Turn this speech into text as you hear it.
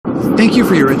Thank you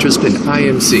for your interest in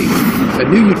IMC, a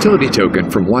new utility token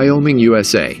from Wyoming,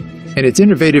 USA, and its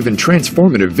innovative and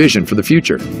transformative vision for the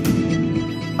future.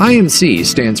 IMC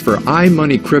stands for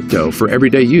iMoney Crypto for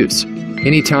everyday use,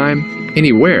 anytime,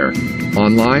 anywhere,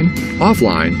 online,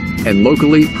 offline, and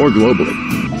locally or globally.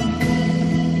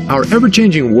 Our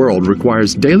ever-changing world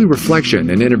requires daily reflection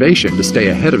and innovation to stay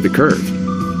ahead of the curve.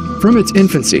 From its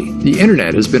infancy, the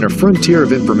Internet has been a frontier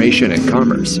of information and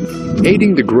commerce,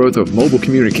 aiding the growth of mobile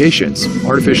communications,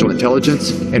 artificial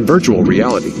intelligence, and virtual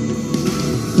reality.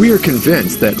 We are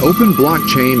convinced that open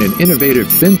blockchain and innovative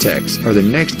fintechs are the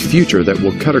next future that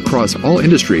will cut across all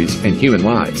industries and human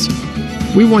lives.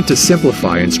 We want to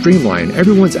simplify and streamline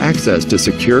everyone's access to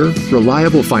secure,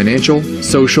 reliable financial,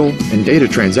 social, and data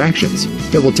transactions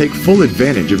that will take full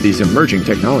advantage of these emerging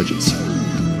technologies.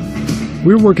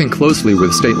 We're working closely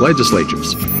with state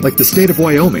legislatures, like the state of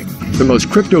Wyoming, the most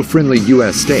crypto-friendly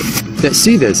U.S. state, that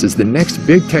see this as the next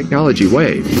big technology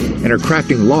wave and are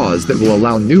crafting laws that will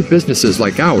allow new businesses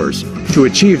like ours to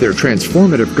achieve their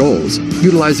transformative goals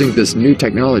utilizing this new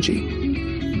technology,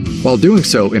 while doing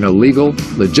so in a legal,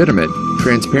 legitimate,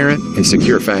 transparent, and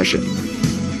secure fashion.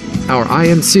 Our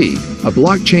IMC, a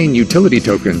blockchain utility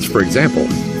tokens, for example,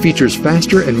 features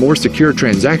faster and more secure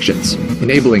transactions,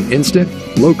 enabling instant,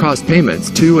 low-cost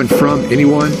payments to and from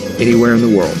anyone, anywhere in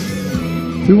the world.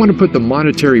 We want to put the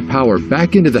monetary power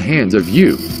back into the hands of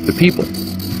you, the people.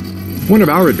 One of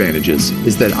our advantages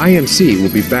is that IMC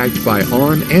will be backed by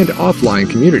on- and offline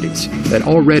communities that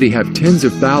already have tens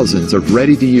of thousands of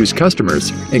ready-to-use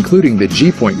customers, including the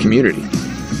G-Point community.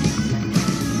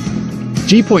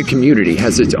 G-Point community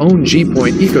has its own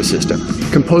G-Point ecosystem,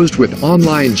 composed with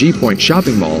online G-Point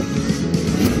shopping mall,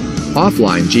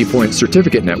 offline G-Point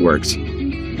certificate networks,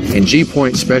 and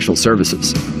G-Point special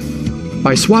services.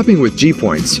 By swapping with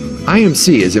G-Points,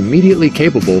 IMC is immediately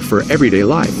capable for everyday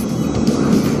life.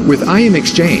 With IM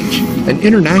Exchange, an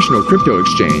international crypto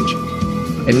exchange,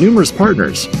 and numerous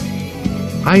partners,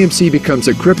 IMC becomes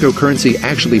a cryptocurrency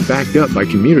actually backed up by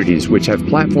communities which have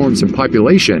platforms and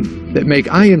population that make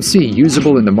IMC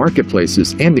usable in the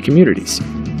marketplaces and the communities.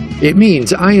 It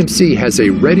means IMC has a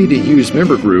ready-to-use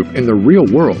member group in the real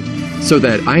world, so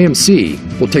that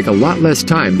IMC will take a lot less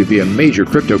time to be a major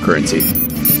cryptocurrency.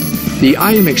 The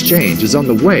IM Exchange is on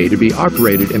the way to be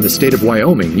operated in the state of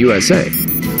Wyoming, USA.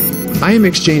 IM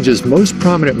Exchange's most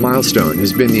prominent milestone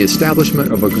has been the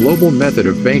establishment of a global method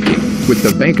of banking with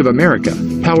the Bank of America,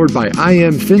 powered by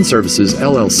IM Fin Services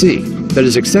LLC, that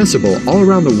is accessible all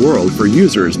around the world for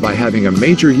users by having a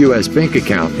major U.S. bank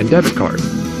account and debit card.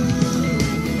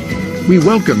 We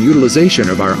welcome utilization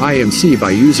of our IMC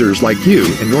by users like you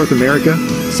in North America,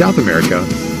 South America,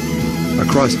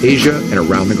 across Asia, and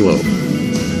around the globe.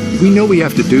 We know we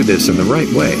have to do this in the right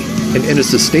way and in a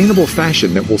sustainable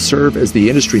fashion that will serve as the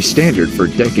industry standard for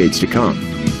decades to come.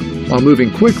 While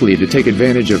moving quickly to take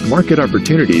advantage of market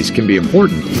opportunities can be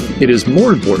important, it is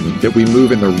more important that we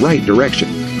move in the right direction,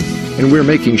 and we're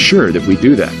making sure that we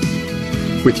do that.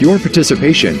 With your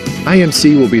participation,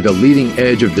 IMC will be the leading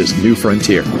edge of this new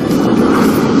frontier.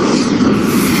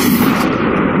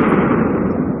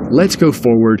 Let's go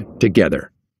forward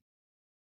together.